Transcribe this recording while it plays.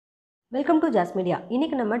Welcome to jazz media.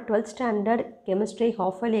 இன்றைக்கி நம்ம 12th standard chemistry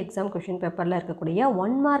half-yearly exam question பேப்பரில் இருக்கக்கூடிய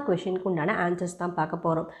 1 மார்க் கொஷினுக்கு உண்டான ஆன்சர்ஸ் தான் பார்க்க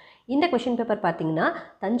போகிறோம். இந்த கொஷின் பேப்பர் பார்த்திங்கன்னா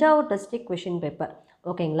தஞ்சாவூர் டிஸ்ட்ரிக்ட் கொஷின் பேப்பர்.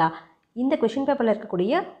 ஓகேங்களா? இந்த கொஷின் பேப்பரில்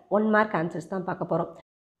இருக்கக்கூடிய 1 மார்க் ஆன்சர்ஸ் தான் பார்க்க போகிறோம்.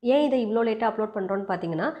 ஏன் இதை இவ்வளோ லேட்டாக அப்லோட் பண்ணுறோன்னு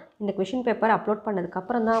பார்த்தீங்கன்னா, இந்த கொஷின் பேப்பர் அப்லோட்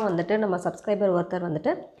பண்ணதுக்கப்புறம் தான் நம்ம சப்ஸ்கிரைபர்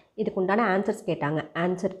ஒருத்தர் இதுக்கு உண்டான ஆன்சர்ஸ் கேட்டாங்க.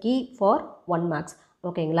 Answer key for 1 marks.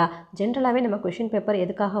 ஓகேங்களா? ஜென்ரலாகவே நம்ம கொஷின் பேப்பர்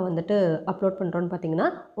எதுக்காக அப்லோட் பண்ணுறோன்னு பார்த்தீங்கன்னா,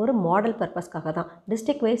 ஒரு மாடல் பர்பஸ்க்காக தான்.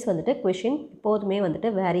 டிஸ்ட்ரிக்ட் வைஸ் கொஷின் எப்போதுமே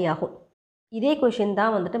வேரி ஆகும். இதே கொஷின்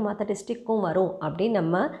தான் மற்ற டிஸ்ட்ரிக்ட்க்கும் வரும் அப்படின்னு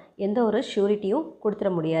நம்ம எந்த ஒரு ஷூரிட்டியும்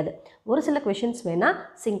கொடுத்துட முடியாது. ஒரு சில கொஷின்ஸ் வேணால்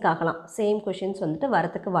சிங்க் ஆகலாம். சேம் கொஷின்ஸ்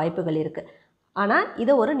வரத்துக்கு வாய்ப்புகள் இருக்குது. ஆனால்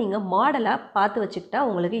இதை நீங்கள் மாடலாக பார்த்து வச்சுக்கிட்டா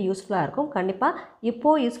உங்களுக்கு யூஸ்ஃபுல்லாக இருக்கும். கண்டிப்பாக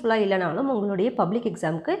இப்போது யூஸ்ஃபுல்லாக இல்லைனாலும் உங்களுடைய பப்ளிக்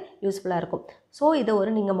எக்ஸாமுக்கு யூஸ்ஃபுல்லாக இருக்கும். ஸோ இதை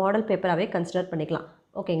நீங்கள் மாடல் பேப்பராகவே கன்சிடர் பண்ணிக்கலாம்.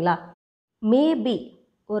 ஓகேங்களா? மேபி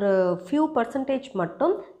ஒரு ஃபியூ பர்சன்டேஜ்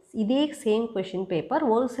மட்டும் இதே சேம் கொஷின் பேப்பர்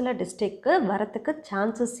ஒரு சில டிஸ்ட்ரிக்ட்க்கு வரத்துக்கு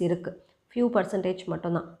சான்சஸ் இருக்குது. ஃபியூ பர்சன்டேஜ்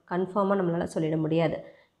மட்டும்தான், கன்ஃபார்மாக நம்மளால் சொல்லிட முடியாது.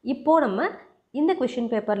 இப்போது நம்ம இந்த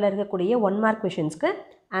கொஷின் பேப்பரில் இருக்கக்கூடிய 1 மார்க் கொஷின்ஸ்க்கு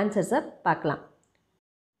ஆன்சர்ஸை பார்க்கலாம்.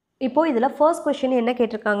 இப்போது இதில் ஃபர்ஸ்ட் கொஷின் என்ன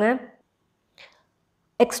கேட்டிருக்காங்க?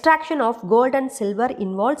 Extraction of gold and silver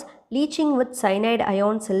involves leaching with cyanide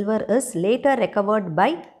ion silver is later recovered by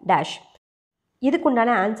dash. இதுக்குண்டான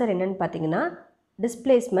answer என்னன்னு பார்த்தீங்கன்னா,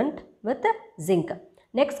 displacement with zinc.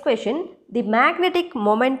 Next question, the magnetic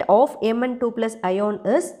moment of Mn2+ ion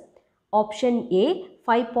is option A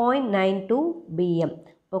 5.92 bm.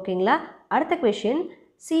 ஓகேங்களா? அடுத்த question,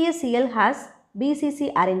 CaCl has BCC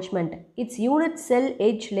arrangement. Its unit cell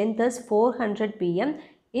edge length is 400 pm.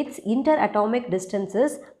 Its interatomic distance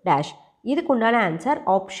is dash. இதுக்குண்டான answer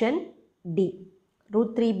option D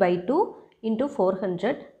 √3/2 into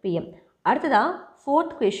 400 pm. அடுத்ததா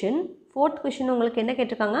fourth question உங்களுக்கு என்ன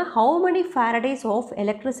கேட்டிருக்காங்க? How many faradays of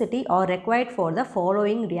electricity are required for the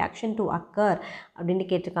following reaction to occur அப்படின்னு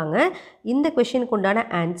கேட்டிருக்காங்க. இந்த கொஷினுக்கு உண்டான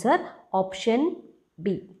answer option B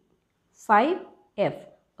 5F.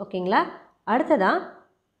 ஓகேங்களா? அடுத்ததா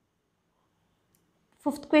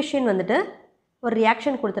ஃபிஃப்த் கொஷின் ஒரு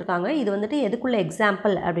ரியாக்ஷன் கொடுத்துருக்காங்க. இது எதுக்குள்ள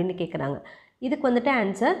எக்ஸாம்பிள் அப்படின்னு கேட்குறாங்க. இதுக்கு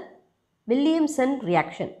answer Williamson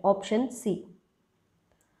reaction option C.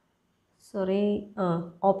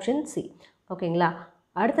 Option C. ஓகேங்களா?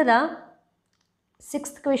 அடுத்ததா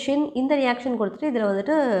சிக்ஸ்த் கொஷின் இந்த ரியாக்ஷன் கொடுத்துட்டு இதில்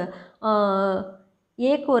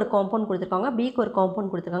ஏக்கு ஒரு காம்பவுண்ட் கொடுத்துருக்காங்க, பிக்கு ஒரு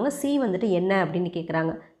காம்பவுண்ட் கொடுத்துருக்காங்க, சி என்ன அப்படின்னு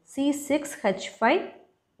கேட்குறாங்க.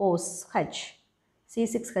 C6H5OH.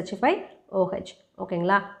 C6H5OH.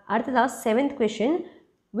 ஓகேங்களா? அடுத்ததா seventh question,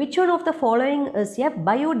 which one of the following is a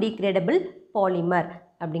biodegradable polymer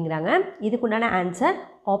அப்படிங்கிறாங்க. இதுக்குண்டான ஆன்சர்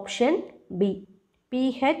ஆப்ஷன் பி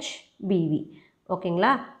PHBV.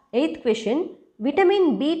 ஓகேங்களா? Eighth question, vitamin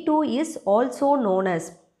B2 is also known as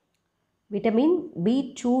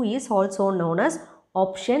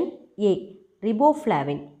option A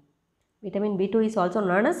riboflavin. Vitamin B2 is also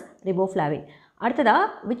known as riboflavin. அடுத்ததா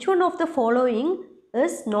which one of the following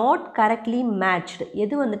is not correctly matched?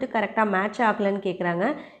 எது கரெக்டாக match ஆகலைன்னு கேட்குறாங்க.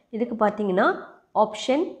 இதுக்கு பார்த்தீங்கன்னா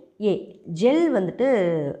option A gel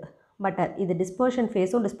butter. இது dispersion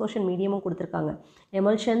ஃபேஸும் dispersion மீடியமும் கொடுத்துருக்காங்க.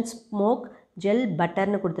 Emulsion smoke gel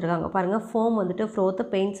பட்டர்னு கொடுத்துருக்காங்க. பாருங்கள், ஃபோம் ஃப்ரோத்து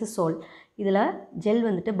பெயிண்ட்ஸு சோல். இதில் ஜெல்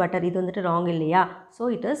பட்டர். இது ராங் இல்லையா? So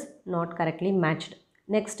it is not correctly matched.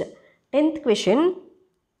 Next 10th question,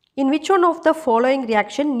 in which one of the following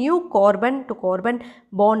reaction new carbon to carbon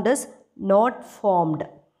bond is not formed?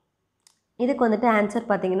 இதுக்கு answer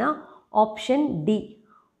பார்த்தீங்கன்னா option D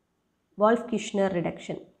wolf-Kishner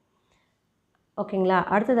reduction. ஓகேங்களா?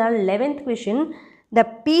 அடுத்ததாக 11th question, the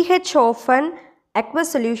pH of an aqueous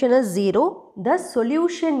solution is 0, the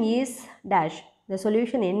solution is dash. the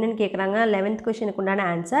solution என்னன்னு கேட்குறாங்க. 11th கொஷினுக்கு உண்டான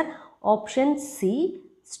answer option C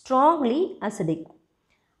strongly acidic.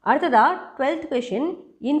 அடுத்ததா 12th question,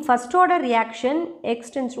 in first order reaction x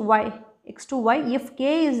to y if K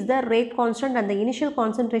is the rate constant and the initial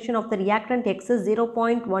concentration of the reactant X is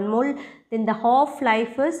 0.1 mole, then the half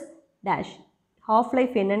life is dash. half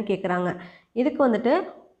life என்னன்னு கேட்குறாங்க. இதுக்கு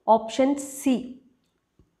option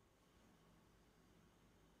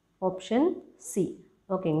C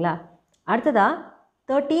ஓகேங்களா? அடுத்ததா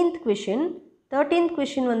 13th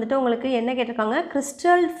question உங்களுக்கு என்ன கேட்டிருக்காங்க?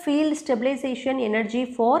 Crystal field stabilisation energy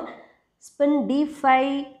for spin D5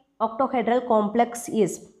 octahedral complex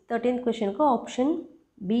is. 13th கொஷினுக்கு option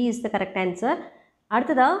B is the correct answer.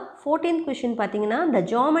 அடுத்ததா 14th கொஷின் பார்த்தீங்கன்னா, the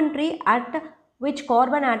geometry at which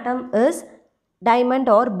carbon atom is diamond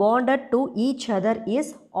or bonded to each other is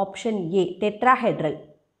option A tetrahedral.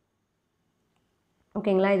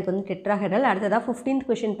 ஓகேங்களா? இதுக்கு tetrahedral. அடுத்ததா 15th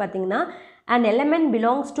question பார்த்தீங்கன்னா, an element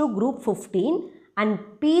belongs to group 15 and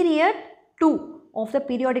period 2 of the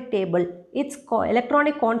periodic table, its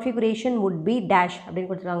electronic configuration would be dash அப்படின்னு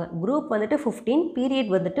கொடுத்துருக்காங்க. Group வந்துட்டு 15, period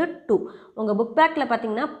வந்துட்டு 2. உங்கள் book பேக்கில்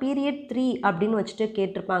பார்த்தீங்கன்னா பீரியட் 3 அப்படின்னு வச்சுட்டு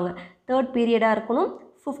கேட்டிருப்பாங்க. தேர்ட் பீரியடாக இருக்கணும்.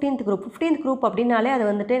 15th group. 15th குரூப் அப்படின்னாலே அது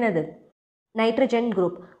வந்துட்டு என்னது, நைட்ரஜன்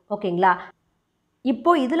குரூப். ஓகேங்களா.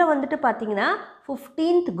 இப்போ இதில் வந்துட்டு பார்த்தீங்கன்னா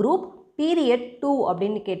 15th குரூப் பீரியட் 2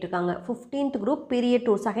 அப்படின்னு கேட்டிருக்காங்க. 15th குரூப் பீரியட்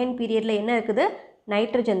 2 செகண்ட் பீரியடில் என்ன இருக்குது,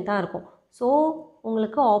 நைட்ரஜன் தான் இருக்கும். ஸோ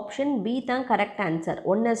உங்களுக்கு ஆப்ஷன் பி தான் correct answer.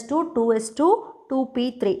 1s2 2s2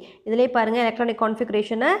 2p3. இதிலே பாருங்கள் எலக்ட்ரானிக்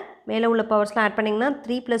கான்ஃபிகரேஷனை மேலே உள்ள பவர்ஸ்லாம் ஆட் பண்ணிங்கன்னா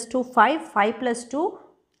 3 + 2 5, 5 + 2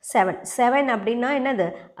 7. 7 அப்படின்னா என்னது,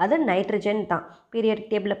 அது நைட்ரஜன் தான். பீரியட்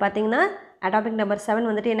டேபிளில் பார்த்தீங்கன்னா அட்டாமிக் நம்பர் 7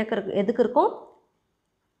 வந்துட்டு எனக்கு எதுக்கு இருக்கும்,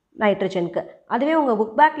 நைட்ரஜனுக்கு. அதுவே உங்கள்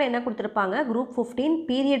புக் பேக்கில் என்ன கொடுத்துருப்பாங்க, குரூப் 15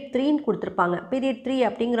 பீரியட் 3ன்னு கொடுத்துருப்பாங்க. பீரியட் 3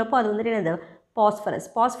 அப்படிங்கிறப்போ அது வந்துட்டு என்னது, பாஸ்பரஸ்.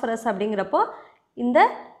 பாஸ்பரஸ் அப்படிங்கிறப்போ இந்த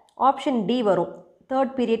ஆப்ஷன் டி வரும்.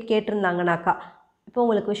 Third period கேட்டிருந்தாங்கனாக்கா. இப்போ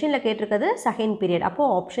உங்களுக்கு கொஷினில் கேட்டிருக்கிறது செகண்ட் பீரியட்.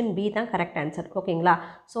 அப்போது ஆப்ஷன் பி தான் கரெக்ட் ஆன்சர். ஓகேங்களா.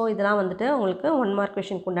 ஸோ இதெல்லாம் வந்துட்டு உங்களுக்கு 1 மார்க்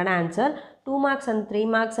கொஷினுக்கு உண்டான answer. 2 marks and 3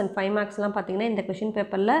 marks and 5 மார்க்ஸ்லாம் பார்த்தீங்கன்னா இந்த கொஷின்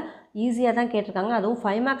பேப்பரில் ஈஸியாக தான் கேட்டிருக்காங்க. அதுவும்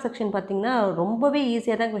 5 மார்க்ஸ் செக்ஷன் பார்த்தீங்கன்னா ரொம்பவே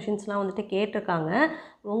ஈஸியாக தான் கொஷின்ஸ்லாம் வந்துட்டு கேட்டிருக்காங்க.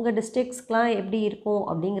 உங்கள் டிஸ்ட்ரிக்ஸ்க்கெலாம் எப்படி இருக்கும்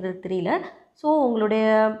அப்படிங்கிறது தெரியல. ஸோ உங்களுடைய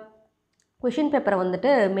கொஷின் பேப்பரை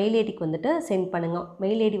வந்துட்டு மெயில் ஐடிக்கு வந்துட்டு சென்ட் பண்ணுங்கள்.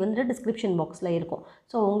 மெயில் ஐடி வந்துட்டு டிஸ்கிரிப்ஷன் பாக்ஸில் இருக்கும்.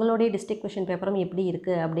 ஸோ உங்களுடைய டிஸ்ட்ரிக்ட் கொஷின் பேப்பரும் எப்படி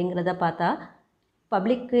இருக்குது அப்படிங்கிறத பார்த்தா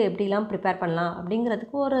பப்ளிக்கு எப்படிலாம் ப்ரிப்பேர் பண்ணலாம்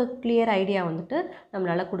அப்படிங்கிறதுக்கு ஒரு கிளியர் ஐடியா வந்துட்டு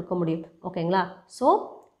நம்மளால் கொடுக்க முடியும். ஓகேங்களா. ஸோ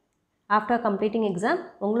ஆஃப்டர் கம்ப்ளீட்டிங் எக்ஸாம்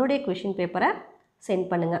உங்களுடைய கொஷின் பேப்பரை சென்ட்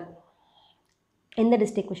பண்ணுங்கள், எந்த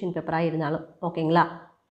டிஸ்ட்ரிக்ட் கொஷின் பேப்பராக இருந்தாலும். ஓகேங்களா.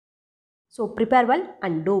 So prepare well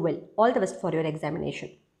and two well. All the best for your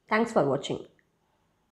examination. Thanks for வாட்சிங்.